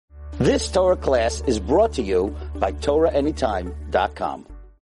This Torah class is brought to you by TorahAnytime.com.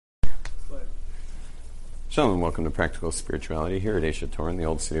 Shalom and welcome to Practical Spirituality here at Esha Torah in the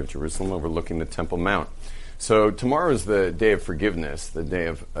Old City of Jerusalem overlooking the Temple Mount. So tomorrow is the day of forgiveness, the day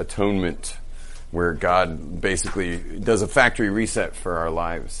of atonement, where God basically does a factory reset for our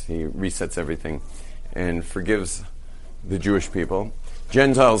lives. He resets everything and forgives the Jewish people.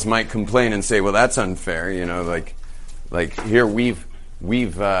 Gentiles might complain and say, well, that's unfair, like here we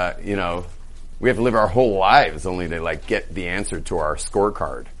have to live our whole lives only to get the answer to our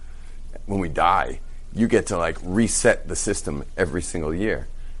scorecard when we die. You get to reset the system every single year.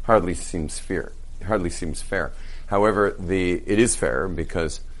 Hardly seems fair. However, it is fair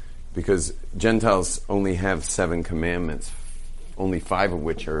because Gentiles only have 7 commandments, only 5 of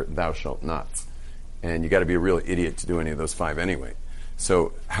which are thou shalt not. And you got to be a real idiot to do any of those 5 anyway.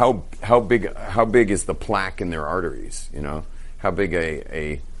 So how big is the plaque in their arteries?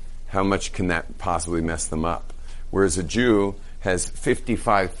 How much can that possibly mess them up? Whereas a Jew has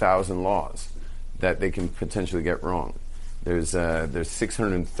 55,000 laws that they can potentially get wrong. There's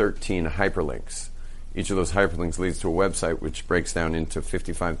 613 hyperlinks. Each of those hyperlinks leads to a website which breaks down into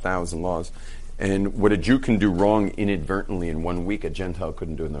 55,000 laws. And what a Jew can do wrong inadvertently in 1 week, a Gentile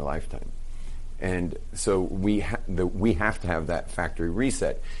couldn't do in their lifetime. And so we have to have that factory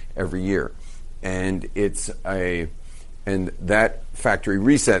reset every year. And that factory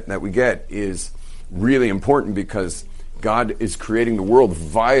reset that we get is really important because God is creating the world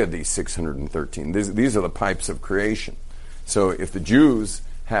via these 613. These are the pipes of creation. So if the Jews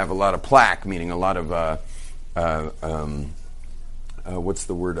have a lot of plaque, meaning a lot of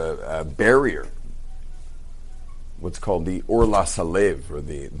barrier, what's called the orla salev, or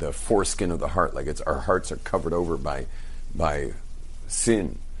the foreskin of the heart, our hearts are covered over by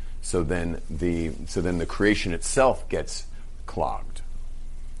sin. So then the creation itself gets clogged.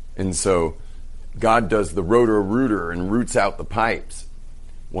 And so God does the rotor-rooter and roots out the pipes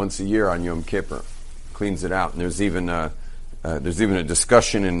once a year on Yom Kippur, cleans it out. And there's even a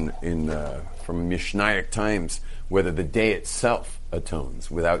discussion from Mishnaic times whether the day itself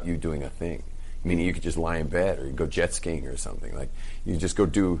atones without you doing a thing. Meaning you could just lie in bed or you go jet skiing or something. You could just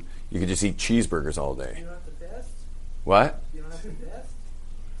eat cheeseburgers all day. You don't have to fast? What? You don't have to fast?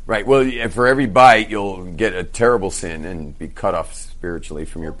 Right. Well, for every bite, you'll get a terrible sin and be cut off spiritually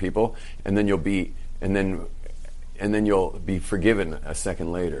from your people, and then you'll be forgiven a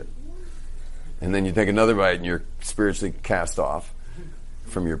second later. And then you take another bite, and you're spiritually cast off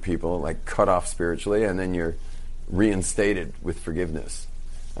from your people, cut off spiritually, and then you're reinstated with forgiveness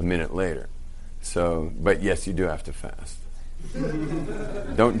a minute later. So, but yes, you do have to fast.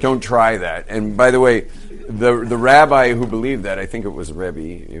 Don't try that. And by the way, the rabbi who believed that, I think it was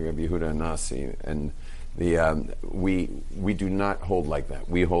Rabbi Yehuda Nasi, and we do not hold like that.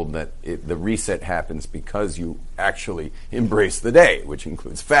 We hold that the reset happens because you actually embrace the day, which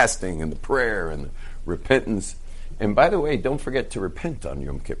includes fasting and the prayer and the repentance. And by the way, don't forget to repent on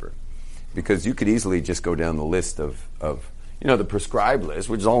Yom Kippur, because you could easily just go down the list of the prescribed list,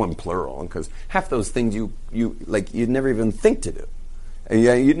 which is all in plural, because half those things you'd never even think to do. And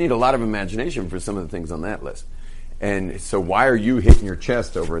you'd need a lot of imagination for some of the things on that list. And so why are you hitting your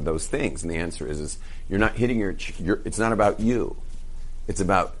chest over those things? And the answer is you're not hitting it's not about you. It's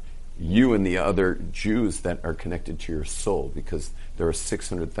about you and the other Jews that are connected to your soul, because there are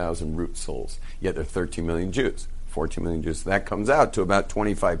 600,000 root souls, yet there are 13 million Jews, 14 million Jews. So that comes out to about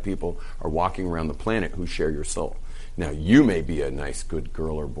 25 people are walking around the planet who share your soul. Now, you may be a nice, good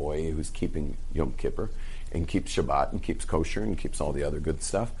girl or boy who's keeping Yom Kippur and keeps Shabbat and keeps kosher and keeps all the other good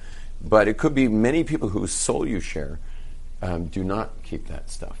stuff. But it could be many people whose soul you share do not keep that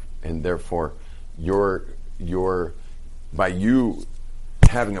stuff. And therefore, by you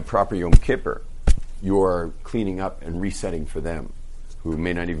having a proper Yom Kippur, you're cleaning up and resetting for them who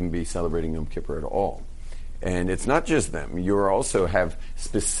may not even be celebrating Yom Kippur at all. And it's not just them. You also have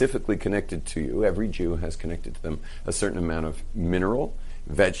specifically connected to you, every Jew has connected to them a certain amount of mineral,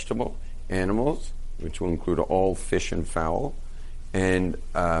 vegetable, animals, which will include all fish and fowl, and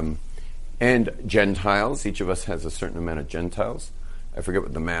Gentiles. Each of us has a certain amount of Gentiles. I forget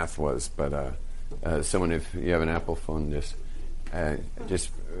what the math was, but someone, if you have an Apple phone, just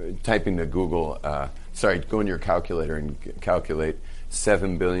type into Google, go in your calculator and calculate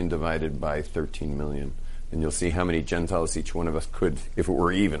 7 billion divided by 13 million. And you'll see how many Gentiles each one of us could, if it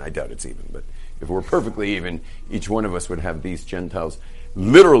were even. I doubt it's even, but if it were perfectly even, each one of us would have these Gentiles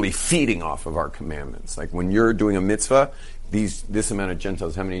literally feeding off of our commandments. Like when you're doing a mitzvah, this amount of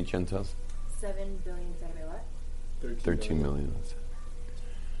Gentiles, how many Gentiles? 7 billion, 7 what? 13 million.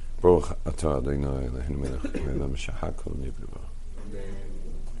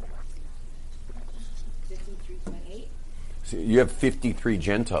 you have 53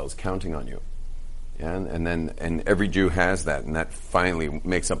 Gentiles counting on you. Yeah, and every Jew has that, and that finally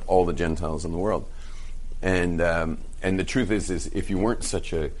makes up all the Gentiles in the world. And the truth is if you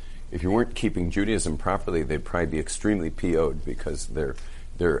weren't keeping Judaism properly, they'd probably be extremely PO'd, because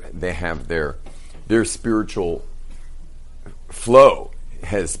they have their spiritual flow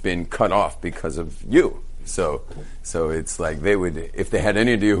has been cut off because of you. So it's like they would, if they had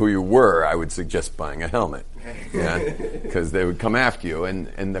any idea who you were, I would suggest buying a helmet, because they would come after you.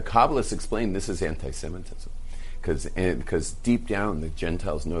 And the Kabbalists explain this is anti-Semitism, because deep down the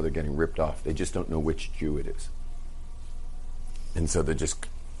Gentiles know they're getting ripped off. They just don't know which Jew it is, and so they just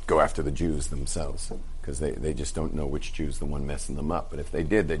go after the Jews themselves, because they just don't know which Jew's the one messing them up. But if they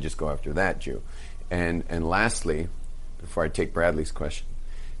did, they'd just go after that Jew. And lastly, before I take Bradley's question,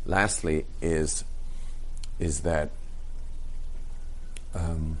 lastly is that I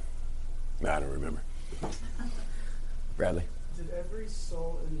don't remember. Bradley? Did every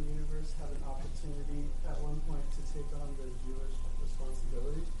soul in the universe have an opportunity at one point to take on the Jewish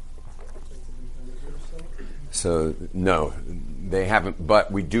responsibility, like to become a Jewish soul? So no, they haven't.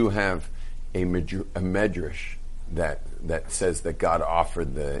 But we do have a medrash that says that God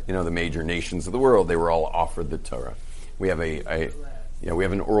offered the major nations of the world. They were all offered the Torah. We have we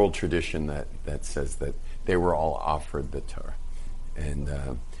have an oral tradition that says that they were all offered the Torah, and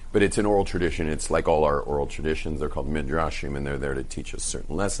but it's an oral tradition. It's like all our oral traditions. They're called midrashim, and they're there to teach us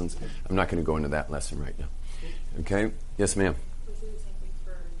certain lessons. I'm not going to go into that lesson right now. Okay? Yes, ma'am. Is it the same thing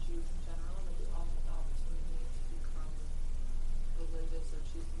for Jews in general? Like we all have the opportunity to become religious or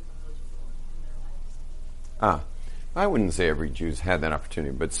choose to become religious in their lives? I wouldn't say every Jew's had that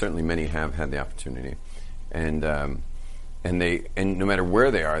opportunity, but certainly many have had the opportunity, and no matter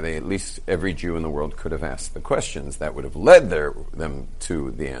where they are, at least every Jew in the world could have asked the questions that would have led them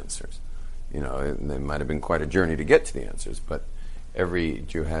to the answers. There might have been quite a journey to get to the answers, but every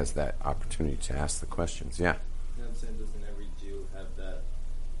Jew has that opportunity to ask the questions. Yeah. I'm saying, doesn't every Jew have that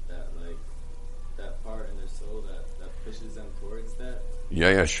part in their soul that pushes them towards that?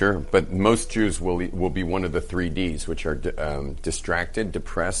 Yeah, sure. But most Jews will be one of the 3 Ds, which are distracted,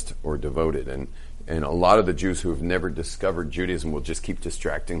 depressed, or devoted. And a lot of the Jews who have never discovered Judaism will just keep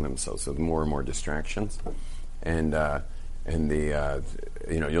distracting themselves with more and more distractions. And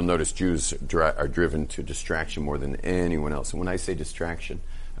you'll notice Jews are driven to distraction more than anyone else. And when I say distraction,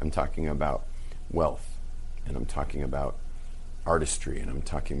 I'm talking about wealth, and I'm talking about artistry, and I'm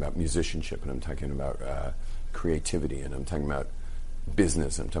talking about musicianship, and I'm talking about creativity, and I'm talking about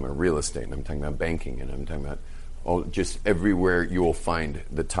business, I'm talking about real estate, and I'm talking about banking, and I'm talking about just everywhere you will find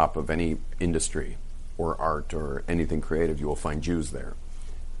the top of any industry or art or anything creative, you will find Jews there,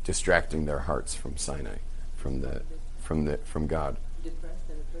 distracting their hearts from Sinai, from God.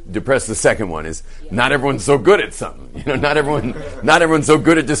 Depressed. The second one is not everyone's so good at something. Not everyone's so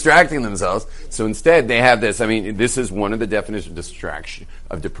good at distracting themselves. So instead, they have this. I mean, this is one of the definitions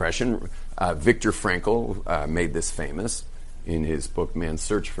of depression. Viktor Frankl made this famous in his book Man's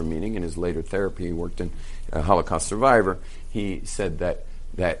Search for Meaning. In his later therapy, he worked in a Holocaust survivor. He said that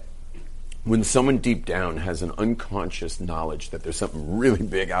when someone deep down has an unconscious knowledge that there's something really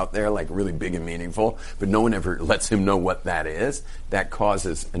big out there, like really big and meaningful, but no one ever lets him know what that is, that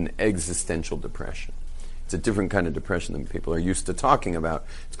causes an existential depression. It's a different kind of depression than people are used to talking about.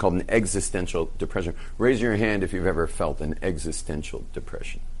 It's called an existential depression. Raise your hand if you've ever felt an existential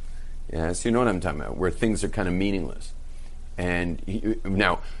depression. Yes, you know what I'm talking about, where things are kind of meaningless. And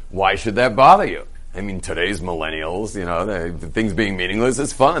now, why should that bother you? I mean, today's millennials, the things being meaningless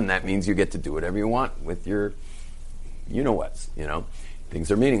is fun. That means you get to do whatever you want with your you-know-whats, Things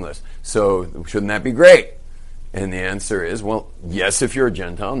are meaningless. So shouldn't that be great? And the answer is, well, yes, if you're a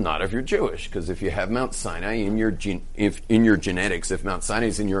Gentile, not if you're Jewish. Because if you have Mount Sinai in your genetics, if Mount Sinai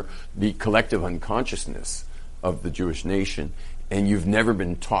is in the collective unconsciousness of the Jewish nation, and you've never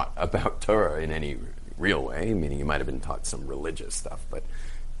been taught about Torah in any real way, meaning you might have been taught some religious stuff, but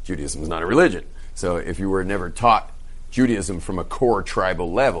Judaism is not a religion. So if you were never taught Judaism from a core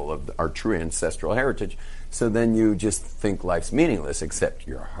tribal level of our true ancestral heritage, so then you just think life's meaningless, except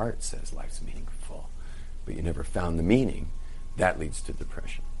your heart says life's meaningful, but you never found the meaning. That leads to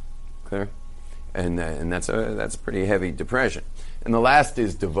depression. Clear? And that's a pretty heavy depression. And the last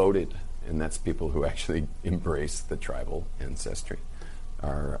is devoted, and that's people who actually embrace the tribal ancestry,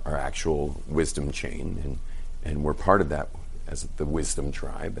 our actual wisdom chain, and we're part of that as the wisdom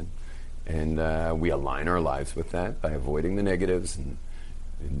tribe, and we align our lives with that by avoiding the negatives and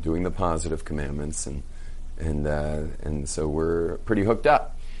doing the positive commandments, and so we're pretty hooked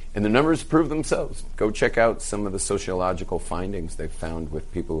up. And the numbers prove themselves. Go check out some of the sociological findings they've found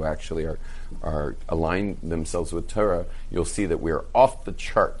with people who actually are aligned themselves with Torah. You'll see that we're off the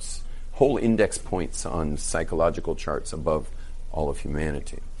charts, whole index points on psychological charts above all of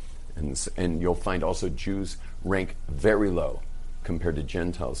humanity. And you'll find also Jews rank very low compared to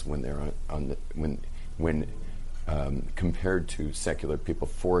Gentiles when they're when compared to secular people.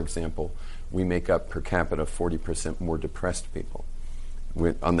 For example, we make up per capita 40% more depressed people.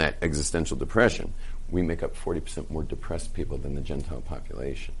 On that existential depression, we make up 40% more depressed people than the Gentile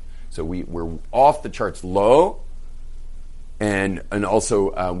population. So we're off the charts low, and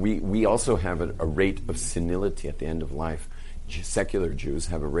also we also have a rate of senility at the end of life. Secular Jews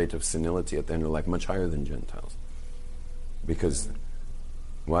have a rate of senility at the end of life much higher than Gentiles. Because,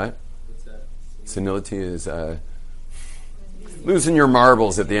 what? What's that? Senility is losing your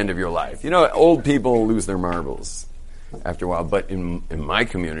marbles at the end of your life. You know, old people lose their marbles after a while. But in my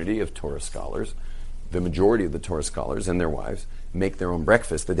community of Torah scholars, the majority of the Torah scholars and their wives make their own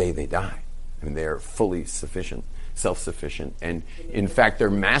breakfast the day they die. I mean, they are fully sufficient, self-sufficient. And in fact, their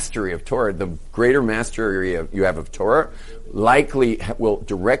mastery of Torah, the greater mastery you have of Torah, likely will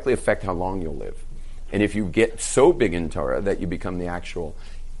directly affect how long you'll live. And if you get so big in Torah that you become the actual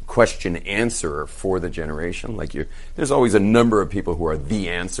question answerer for the generation, there's always a number of people who are the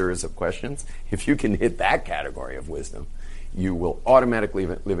answers of questions. If you can hit that category of wisdom, you will automatically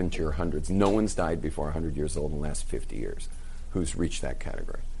live into your hundreds. No one's died before 100 years old in the last 50 years who's reached that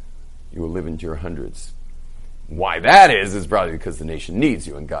category. You will live into your hundreds. Why that is probably because the nation needs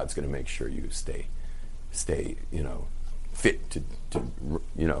you, and God's going to make sure you stay, fit to,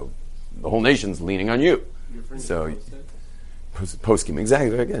 the whole nation's leaning on you. So, post-kim, exactly,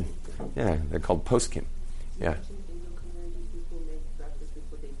 very good. Yeah, they're called post-kim. Yeah.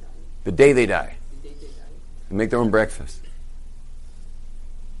 The day they die. They make their own breakfast.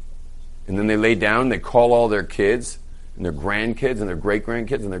 And then they lay down, they call all their kids, and their grandkids, and their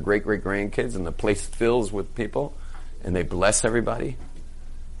great-grandkids, and their great-great-grandkids, and the place fills with people, and they bless everybody,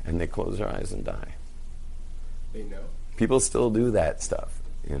 and they close their eyes and die. They know? People still do that stuff,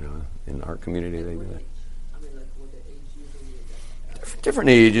 in our community they do that. Different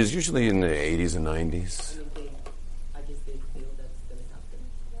ages, usually in the 80s and 90s.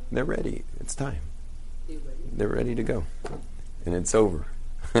 They're ready. It's time. They're ready to go. And it's over.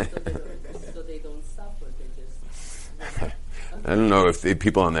 So they don't suffer, they just... I don't know if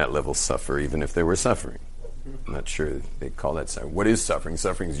people on that level suffer, even if they were suffering. I'm not sure they call that suffering. What is suffering?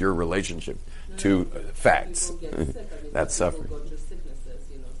 Suffering is your relationship to facts. That's suffering.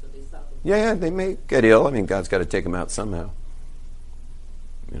 Yeah, they may get ill. I mean, God's got to take them out somehow.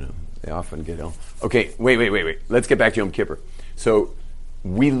 They often get ill. Okay, wait. Let's get back to Yom Kippur. So,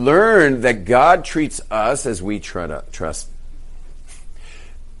 we learned that God treats us as we trust.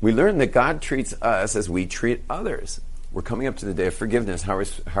 We learned that God treats us as we treat others. We're coming up to the day of forgiveness. How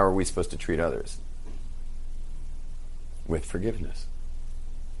are we supposed to treat others? With forgiveness.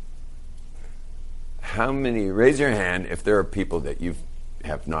 Raise your hand if there are people that you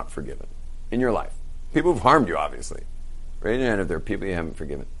have not forgiven in your life. People who've harmed you, obviously. Raise your hand if there are people you haven't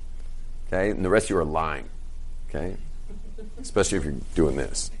forgiven. Okay? And the rest of you are lying. Okay? Especially if you're doing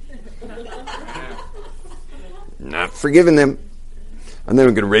this. Not forgiving them. And then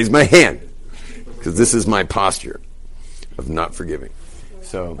I'm going to raise my hand. Because this is my posture of not forgiving.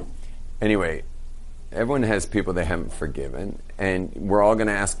 So, anyway, everyone has people they haven't forgiven. And we're all going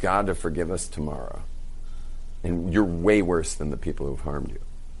to ask God to forgive us tomorrow. And you're way worse than the people who've harmed you.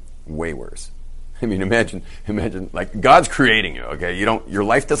 Way worse. I mean, imagine, like, God's creating you, okay? Your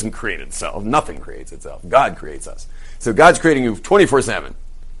life doesn't create itself. Nothing creates itself. God creates us. So God's creating you 24/7.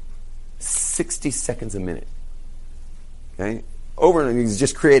 60 seconds a minute. Okay? Over and he's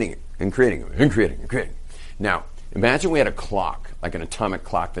just creating it, and creating it, and creating it, and creating it. Now, imagine we had a clock, like an atomic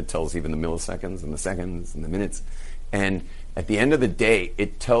clock that tells even the milliseconds, and the seconds, and the minutes. And at the end of the day,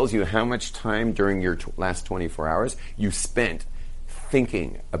 it tells you how much time during your last 24 hours you spent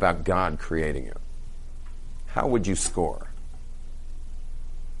thinking about God creating you. How would you score?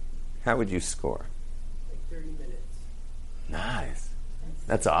 How would you score? Like 30 minutes. Nice.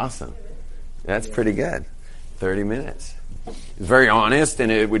 That's awesome. That's pretty good. 30 minutes. It's very honest,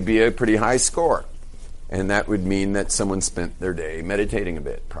 and it would be a pretty high score. And that would mean that someone spent their day meditating a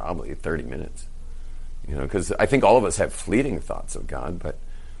bit, probably 30 minutes. Because I think all of us have fleeting thoughts of God, but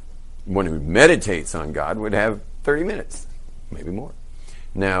one who meditates on God would have 30 minutes, maybe more.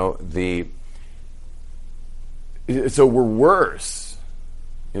 Now, so we're worse.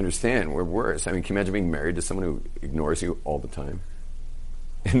 You understand? We're worse. I mean, can you imagine being married to someone who ignores you all the time?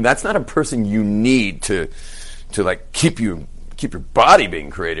 And that's not a person you need to like keep you keep your body being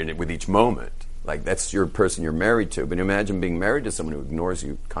created with each moment. Like, that's your person you're married to. But imagine being married to someone who ignores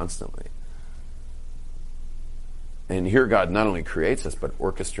you constantly. And here God not only creates us, but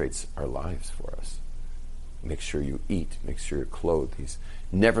orchestrates our lives for us. Makes sure you eat, makes sure you're clothed. He's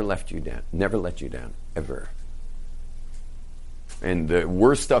never let you down, ever. And the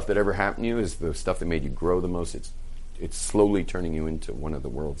worst stuff that ever happened to you is the stuff that made you grow the most. It's slowly turning you into one of the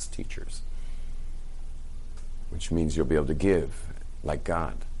world's teachers. Which means you'll be able to give like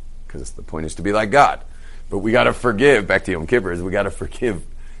God. Because the point is to be like God. But we got to forgive, back to Yom Kippur, we got to forgive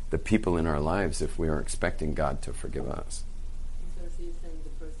the people in our lives if we are expecting God to forgive us. So you're saying the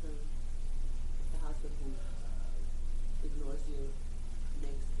person, the husband who ignores you,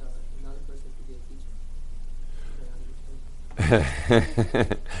 makes another person to be a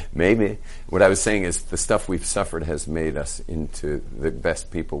teacher? Maybe. What I was saying is the stuff we've suffered has made us into the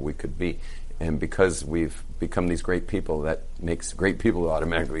best people we could be. And because we've become these great people, that makes great people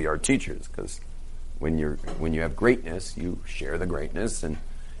automatically our teachers. Because when you have greatness, you share the greatness, and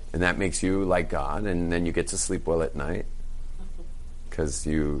that makes you like God, and then you get to sleep well at night. Because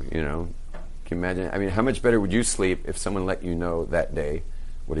you know, can you imagine? I mean, how much better would you sleep if someone let you know that day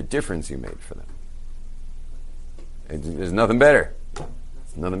what a difference you made for them? There's nothing better.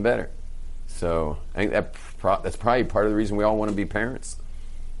 Nothing better. So I think that's probably part of the reason we all want to be parents.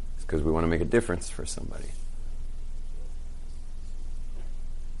 It's because we want to make a difference for somebody.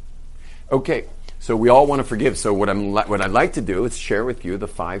 Okay, so we all want to forgive. So what I'd like to do is share with you the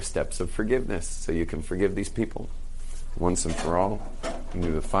 5 steps of forgiveness, so you can forgive these people once and for all. You can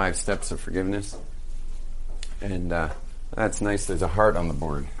do the 5 steps of forgiveness, and that's nice. There's a heart on the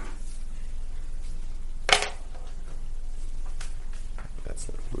board. That's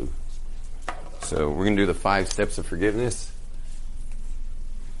not blue. So we're going to do the 5 steps of forgiveness.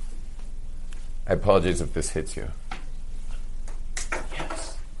 I apologize if this hits you.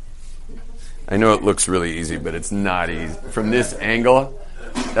 Yes. I know it looks really easy, but it's not easy. From this angle,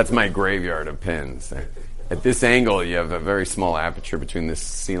 that's my graveyard of pens. At this angle, you have a very small aperture between this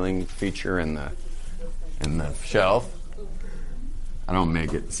ceiling feature and the shelf. I don't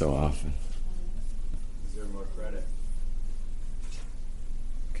make it so often. Is there more credit?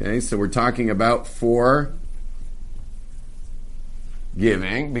 Okay, so we're talking about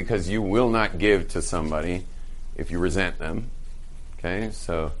giving, because you will not give to somebody if you resent them. Okay,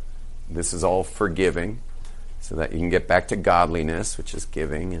 so this is all forgiving, so that you can get back to godliness, which is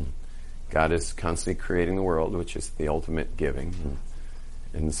giving, and God is constantly creating the world, which is the ultimate giving.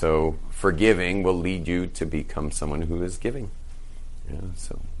 And so forgiving will lead you to become someone who is giving. Yeah,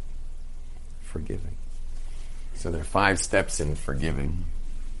 so forgiving. So there are 5 steps in forgiving.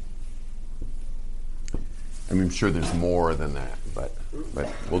 I mean, I'm sure there's more than that, but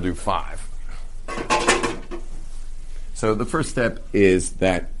we'll do 5. So the first step is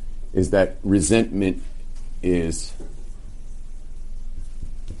that resentment is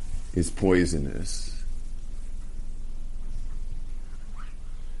poisonous.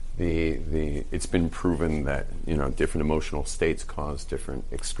 It's been proven that, you know, different emotional states cause different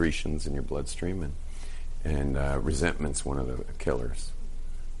excretions in your bloodstream, and resentment's one of the killers.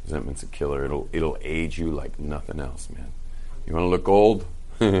 Resentment's a killer. It'll age you like nothing else, man. You want to look old?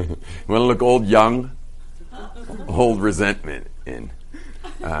 You want to look old, young? Hold resentment in.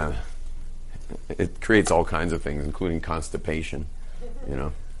 It creates all kinds of things, including constipation. You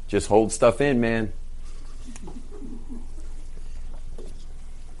know, just hold stuff in, man.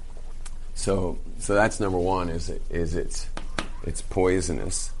 So that's number 1. It's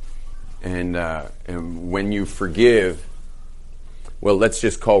poisonous, and when you forgive. Well, let's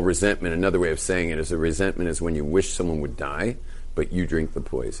just call resentment. Another way of saying it is a resentment is when you wish someone would die, but you drink the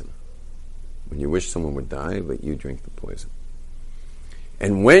poison. When you wish someone would die, but you drink the poison.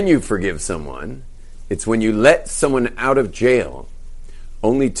 And when you forgive someone, it's when you let someone out of jail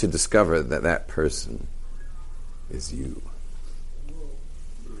only to discover that that person is you.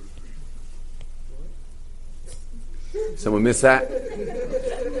 Someone miss that? Want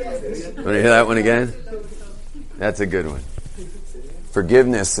to hear that one again? That's a good one.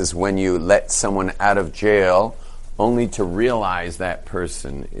 Forgiveness is when you let someone out of jail only to realize that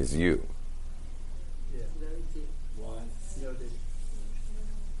person is you.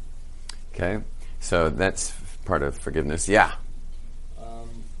 Okay? So that's part of forgiveness. Yeah?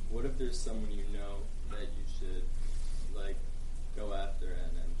 What if there's someone you know that you should, like, go after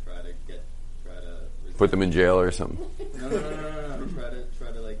and try to put them in jail or something? No.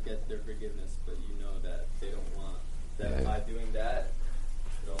 Try to like get their forgiveness, but you know that they don't want that. By doing that,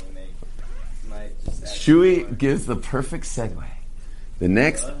 it'll might just. Shui gives the perfect segue. The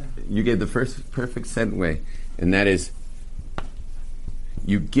next, you gave the first perfect segue, and that is,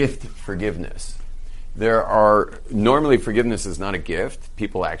 You gift forgiveness. Normally forgiveness is not a gift.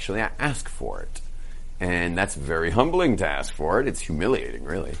 People actually ask for it. And that's very humbling to ask for it. It's humiliating,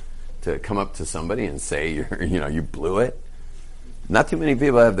 really, to come up to somebody and say, you blew it. Not too many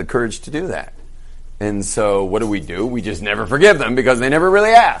people have the courage to do that. And so what do? We just never forgive them because they never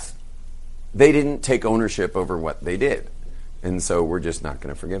really asked. They didn't take ownership over what they did. And so we're just not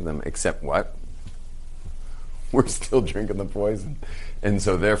going to forgive them, except what? We're still drinking the poison. And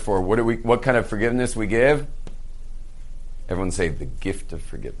so therefore, what kind of forgiveness we give? Everyone say the gift of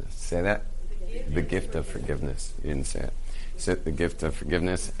forgiveness. Say that? The gift of forgiveness. You didn't say it. Say the gift of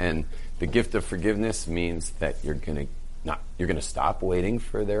forgiveness. And the gift of forgiveness means that you're going to stop waiting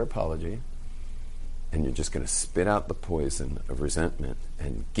for their apology, and you're just going to spit out the poison of resentment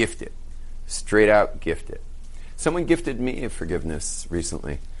and gift it. Straight out gift it. Someone gifted me a forgiveness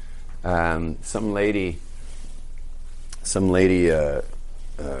recently. Some lady.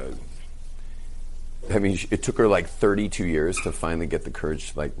 It took her like 32 years to finally get the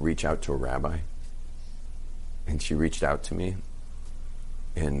courage to reach out to a rabbi. And she reached out to me,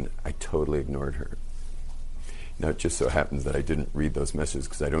 and I totally ignored her. Now, it just so happens that I didn't read those messages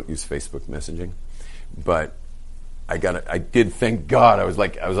because I don't use Facebook messaging. But I did, thank God. I was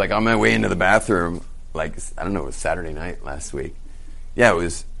like on my way into the bathroom, it was Saturday night last week. Yeah, it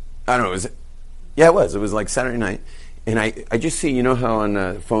was like Saturday night. And I just see, how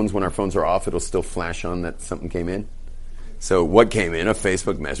on phones, when our phones are off, it'll still flash on that something came in. So what came in? A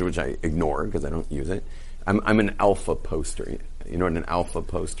Facebook message, which I ignore because I don't use it. I'm an alpha poster. You know what an alpha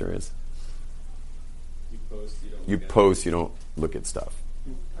poster is? You post, you don't look at stuff.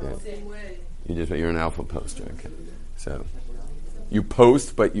 Yeah. Same way. You're an alpha poster. Okay. So you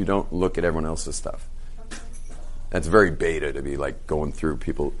post, but you don't look at everyone else's stuff. That's very beta to be going through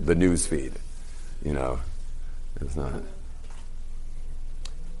the news feed. It's not.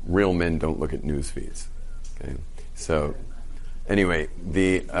 Real men don't look at news feeds. Okay. So anyway,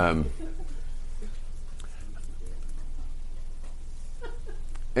 this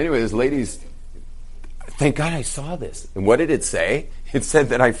lady's. Thank God I saw this. And what did it say? It said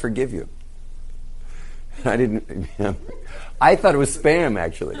that I forgive you. I didn't. I thought it was spam,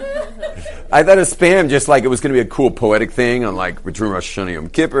 actually. I thought it was spam, just like it was going to be a cool poetic thing on between Rosh Hashanah and Yom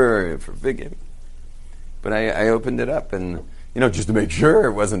Kippur for forgiving. But I opened it up and, just to make sure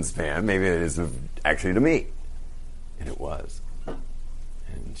it wasn't spam. Maybe it is actually to me. And it was.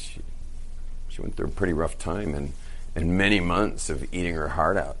 And she went through a pretty rough time and many months of eating her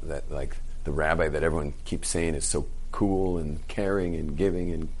heart out. That the rabbi that everyone keeps saying is so cool and caring and giving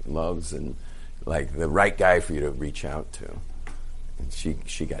and loves and the right guy for you to reach out to. And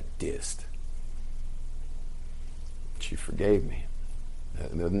she got dissed. She forgave me.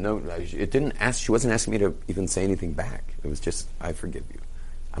 It didn't ask. She wasn't asking me to even say anything back. It was just, I forgive you.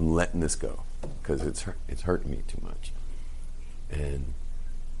 I'm letting this go because it's hurting me too much. And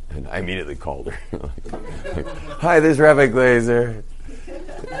I immediately called her. Hi, this is Rabbi Glazer.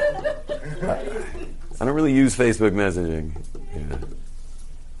 I don't really use Facebook messaging. Yeah.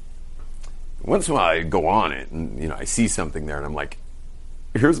 Once in a while, I go on it, and I see something there, and I'm like,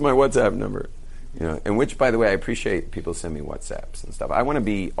 "Here's my WhatsApp number." And which, by the way, I appreciate people send me WhatsApps and stuff. I want to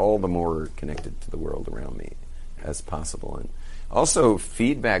be all the more connected to the world around me as possible, and also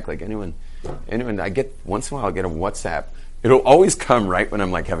feedback. Like anyone, I get once in a while, I'll get a WhatsApp. It'll always come right when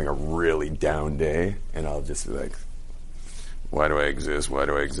I'm having a really down day, and I'll just be like, "Why do I exist? Why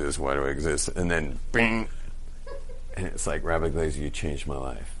do I exist? Why do I exist?" And then, bing, and it's like, "Rabbi Glazer, you changed my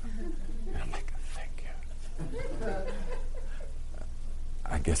life." And I'm like, "Thank you."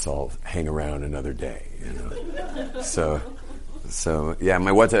 I guess I'll hang around another day, So yeah,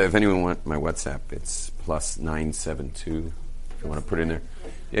 my WhatsApp. If anyone wants my WhatsApp, it's +972. If you want to put it in there,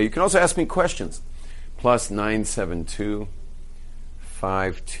 yeah. You can also ask me questions. +972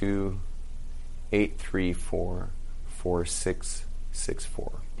 52 834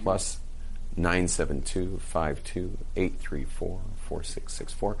 4664. +972 52 834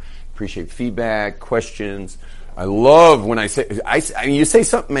 4664. Appreciate feedback, questions. I love when I you say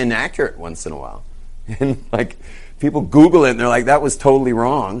something inaccurate once in a while. And people Google it and they're like, that was totally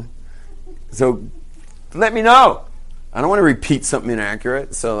wrong. So let me know. I don't want to repeat something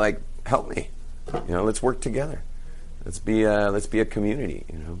inaccurate. So help me. Let's work together. Let's be a community,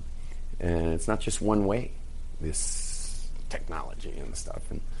 And it's not just one way, this technology and stuff.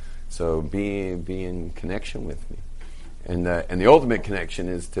 And so be in connection with me. And the ultimate connection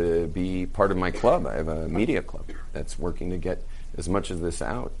is to be part of my club. I have a media club that's working to get as much of this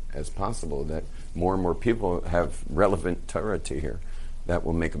out as possible, that more and more people have relevant Torah to hear. that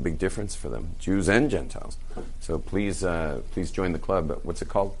will make a big difference for them, Jews and Gentiles. So please join the club. What's it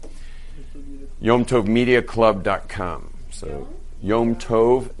called? YomTovMediaClub.com. So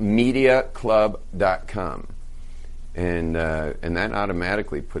YomTovMediaClub.com. And that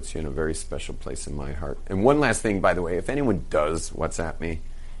automatically puts you in a very special place in my heart. And one last thing, by the way, if anyone does WhatsApp me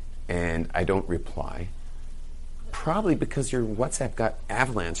and I don't reply, probably because your WhatsApp got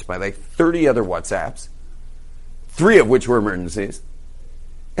avalanched by like 30 other WhatsApps, 3 of which were emergencies.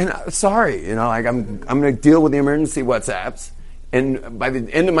 And sorry, like I'm going to deal with the emergency WhatsApps. And by the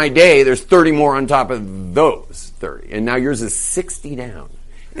end of my day, there's 30 more on top of those 30. And now yours is 60 down.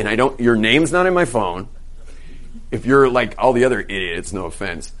 And your name's not in my phone. If you're like all the other idiots, no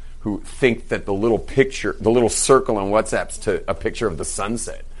offense, who think that the little circle on WhatsApp's to a picture of the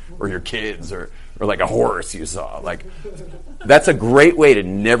sunset, or your kids, or like a horse you saw, like, that's a great way to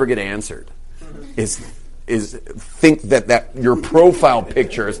never get answered, is think that your profile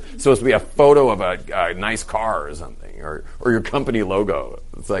picture is supposed to be a photo of a nice car or something, or your company logo.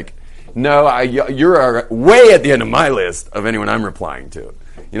 It's like, no, you're way at the end of my list of anyone I'm replying to.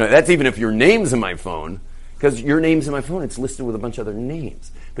 That's even if your name's in my phone. Because your name's in my phone, it's listed with a bunch of other names.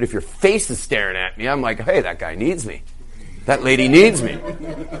 But if your face is staring at me, I'm like, hey, that guy needs me. That lady needs me.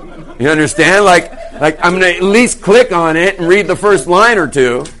 You understand? Like I'm going to at least click on it and read the first line or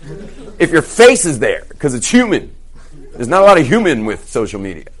two if your face is there, because it's human. There's not a lot of human with social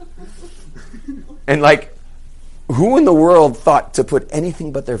media. And like, who in the world thought to put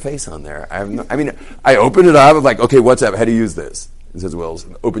anything but their face on there? I opened it up, I'm like, okay, WhatsApp, how do you use this? It says, well,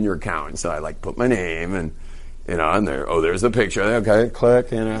 open your account. And so I like put my name and on there. Oh, there's a picture. Okay,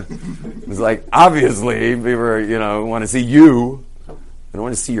 click. It's like, obviously, people want to see you. They don't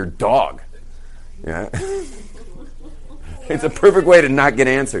want to see your dog. Yeah, it's a perfect way to not get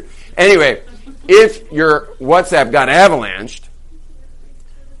answered. Anyway, if your WhatsApp got avalanched,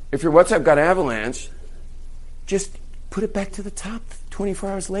 just put it back to the top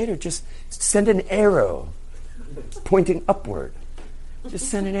 24 hours later. Just send an arrow pointing upward. Just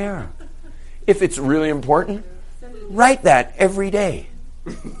send an arrow. If it's really important, write that every day.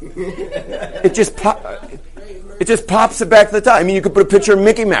 It just pops it back to the top. I mean, you could put a picture of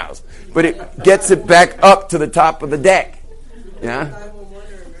Mickey Mouse, but it gets it back up to the top of the deck. Yeah?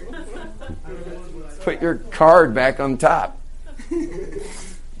 Put your card back on top.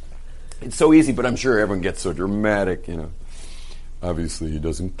 It's so easy, but I'm sure everyone gets so dramatic, Obviously, he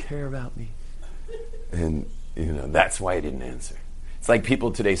doesn't care about me. And, that's why he didn't answer. It's like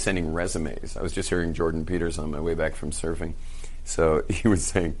people today sending resumes. I was just hearing Jordan Peters on my way back from surfing. So he was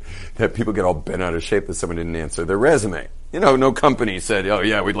saying that people get all bent out of shape that someone didn't answer their resume. No company said, oh,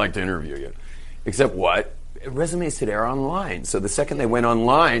 yeah, we'd like to interview you. Except what? Resumes today are online. So the second they went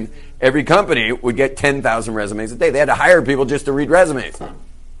online, every company would get 10,000 resumes a day. They had to hire people just to read resumes. And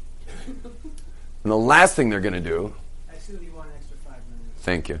the last thing they're going to do... I assume you want an extra 5 minutes.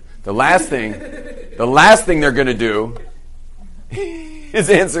 Thank you. The last thing they're going to do is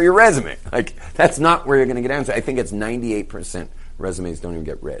answer your resume. Like, that's not where you're going to get answered. I think it's 98% resumes don't even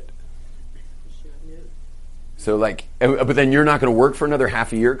get read. So, like, but then you're not going to work for another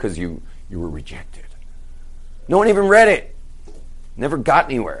half a year because you were rejected. No one even read it. Never got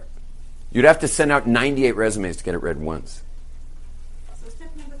anywhere. You'd have to send out 98 resumes to get it read once. So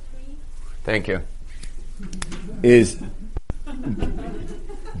step number 3. Thank you. Is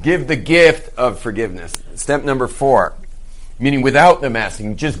give the gift of forgiveness. Step number 4. Meaning without them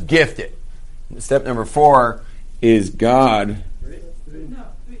asking, just gift it. Step number 4 is God.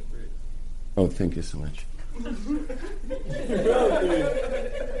 Oh, thank you so much.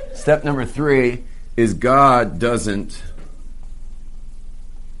 Step number 3 is God doesn't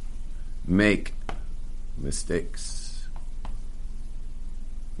make mistakes.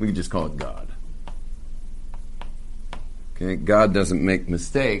 We can just call it God. Okay, God doesn't make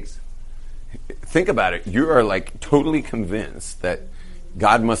mistakes. Think about it. You are like totally convinced that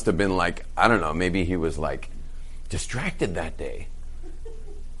God must have been like, I don't know, maybe he was like distracted that day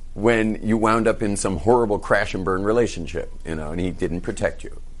when you wound up in some horrible crash and burn relationship, and he didn't protect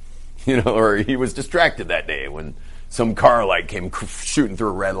you, or he was distracted that day when some car light came shooting through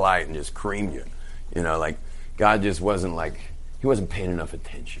a red light and just creamed you, like God just wasn't like, he wasn't paying enough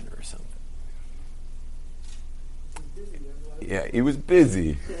attention or something. Yeah, he was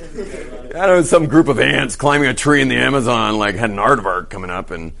busy. I don't know, some group of ants climbing a tree in the Amazon, like had an aardvark coming up,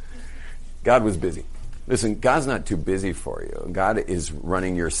 and God was busy. Listen, God's not too busy for you. God is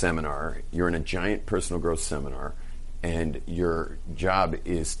running your seminar. You're in a giant personal growth seminar, and your job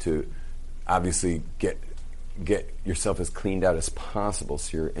is to obviously get yourself as cleaned out as possible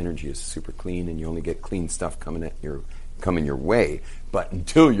so your energy is super clean and you only get clean stuff coming at your coming your way. But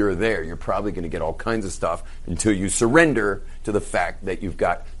until you're there, you're probably going to get all kinds of stuff until you surrender to the fact that you've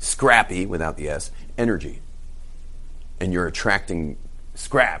got scrappy, without the S, energy. And you're attracting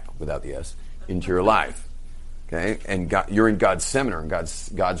scrap, without the S, into your life. Okay? And you're in God's seminar, in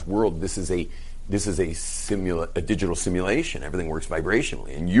God's world. This is a digital simulation. Everything works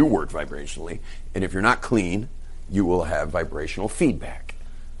vibrationally, and you work vibrationally. And if you're not clean, you will have vibrational feedback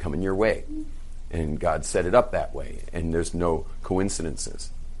coming your way. And God set it up that way. And there's no coincidences.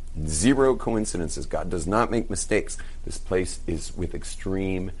 Zero coincidences. God does not make mistakes. This place is with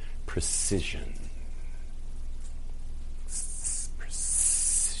extreme precision.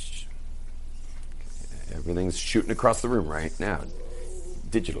 Precision. Everything's shooting across the room right now,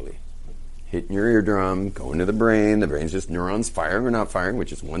 digitally. Hitting your eardrum, going to the brain. The brain's just neurons firing or not firing,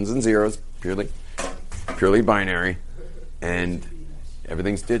 which is ones and zeros, purely binary. And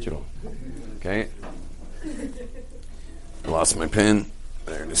everything's digital. Okay? I lost my pen.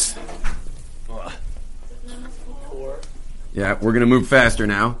 There it is. Yeah, we're going to move faster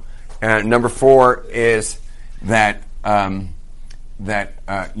now. Number 4 is that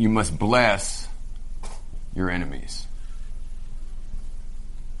you must bless your enemies.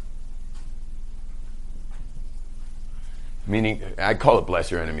 Meaning, I call it bless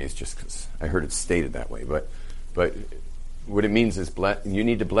your enemies just because I heard it stated that way. But what it means is you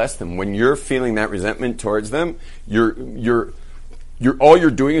need to bless them. When you're feeling that resentment towards them, all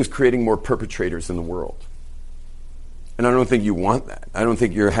you're doing is creating more perpetrators in the world. And I don't think you want that. I don't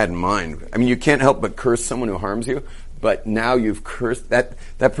think you're had in mind. I mean, you can't help but curse someone who harms you, but now you've cursed that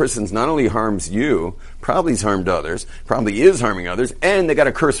person's not only harms you, probably has harmed others, probably is harming others, and they got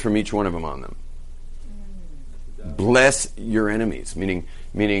a curse from each one of them on them. Bless your enemies, meaning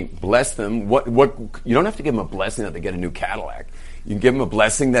bless them. What you don't have to give them a blessing that they get a new Cadillac. You can give them a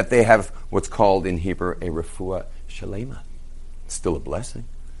blessing that they have what's called in Hebrew a refuah shalema. It's still a blessing.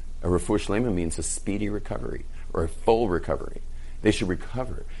 A refuah shalema means a speedy recovery or a full recovery. They should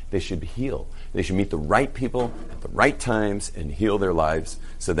recover. They should heal. They should meet the right people at the right times and heal their lives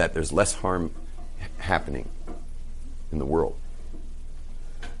so that there's less harm happening in the world.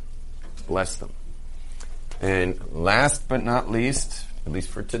 Bless them. And last but not least, at least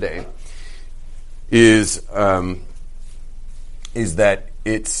for today, is that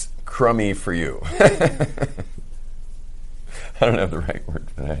it's crummy for you. I don't have the right word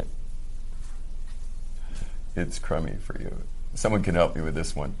for that. It's crummy for you. Someone can help me with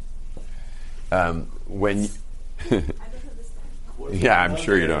this one. Yeah, I'm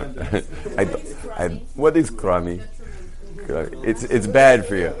sure you don't. What is crummy? It's bad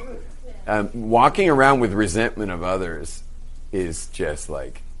for you. Walking around with resentment of others is just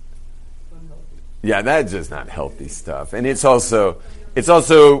like, yeah, that's just not healthy stuff. And it's also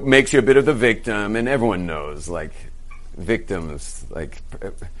makes you a bit of the victim, and everyone knows, like, victims, like,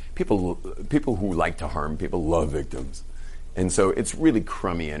 people who like to harm people love victims. And so it's really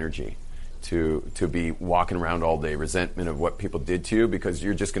crummy energy to be walking around all day resentment of what people did to you, because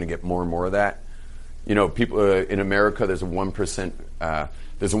you're just going to get more and more of that. You know, people in America, there's a 1%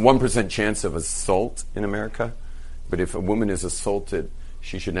 chance of assault in America, but if a woman is assaulted,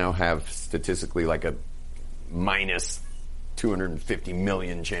 she should now have statistically like a minus 250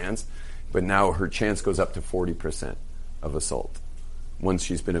 million chance, but now her chance goes up to 40% of assault once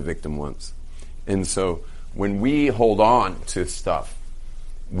she's been a victim once. And so when we hold on to stuff,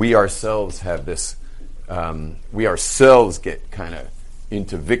 we ourselves have this, we ourselves get kind of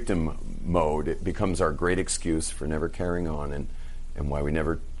into victim mode. It becomes our great excuse for never carrying on and why we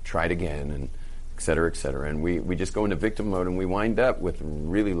never tried again, and et cetera, et cetera. And we just go into victim mode, and we wind up with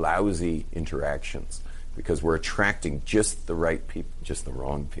really lousy interactions because we're attracting just the right people, just the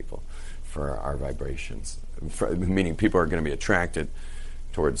wrong people for our vibrations. Meaning people are going to be attracted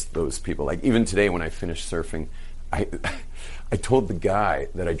towards those people. Like even today when I finished surfing, I told the guy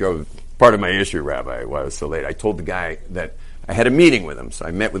that I drove, part of my issue, Rabbi, why I was so late, I told the guy that I had a meeting with him. So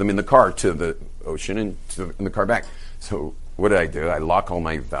I met with him in the car to the ocean and in the car back. So what did I do? I lock all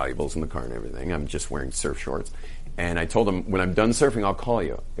my valuables in the car and everything. I'm just wearing surf shorts. And I told him, when I'm done surfing, I'll call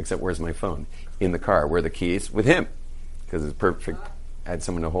you. Except where's my phone? In the car. Where are the keys? With him. Because it's perfect. I had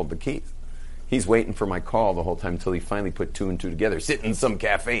someone to hold the keys. He's waiting for my call the whole time until he finally put 2 and 2 together, sitting in some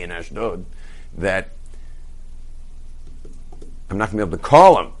cafe in Ashdod, that I'm not going to be able to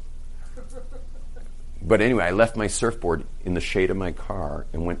call him. But anyway, I left my surfboard in the shade of my car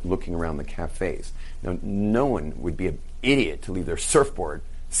and went looking around the cafes. Now, no one would be an idiot to leave their surfboard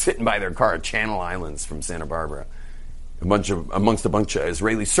sitting by their car at Channel Islands from Santa Barbara, amongst a bunch of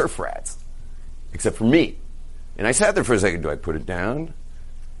Israeli surf rats, except for me. And I sat there for a second. Do I put it down?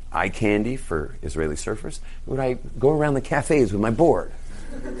 eye candy for Israeli surfers? Would I go around the cafes with my board?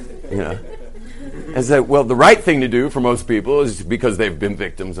 You know? And say, well, the right thing to do for most people is, because they've been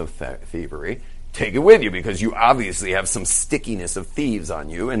victims of thievery, take it with you, because you obviously have some stickiness of thieves on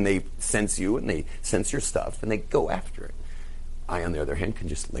you, and they sense you, and they sense your stuff, and they go after it. I, on the other hand, can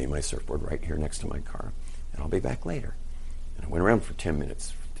just lay my surfboard right here next to my car, and I'll be back later. And I went around for 10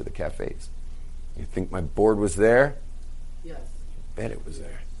 minutes to the cafes. You think my board was there? Yes. I bet it was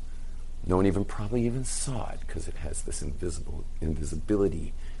there. No one probably even saw it, because it has this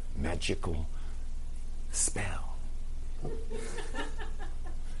invisibility, magical spell.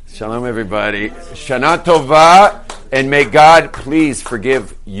 Shalom, everybody. Shana Tova, and may God please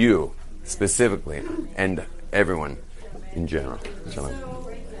forgive you specifically, and everyone in general. Shalom.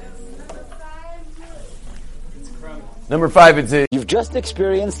 Number 5, it's You've just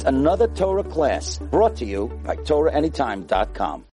experienced another Torah class brought to you by TorahAnytime.com.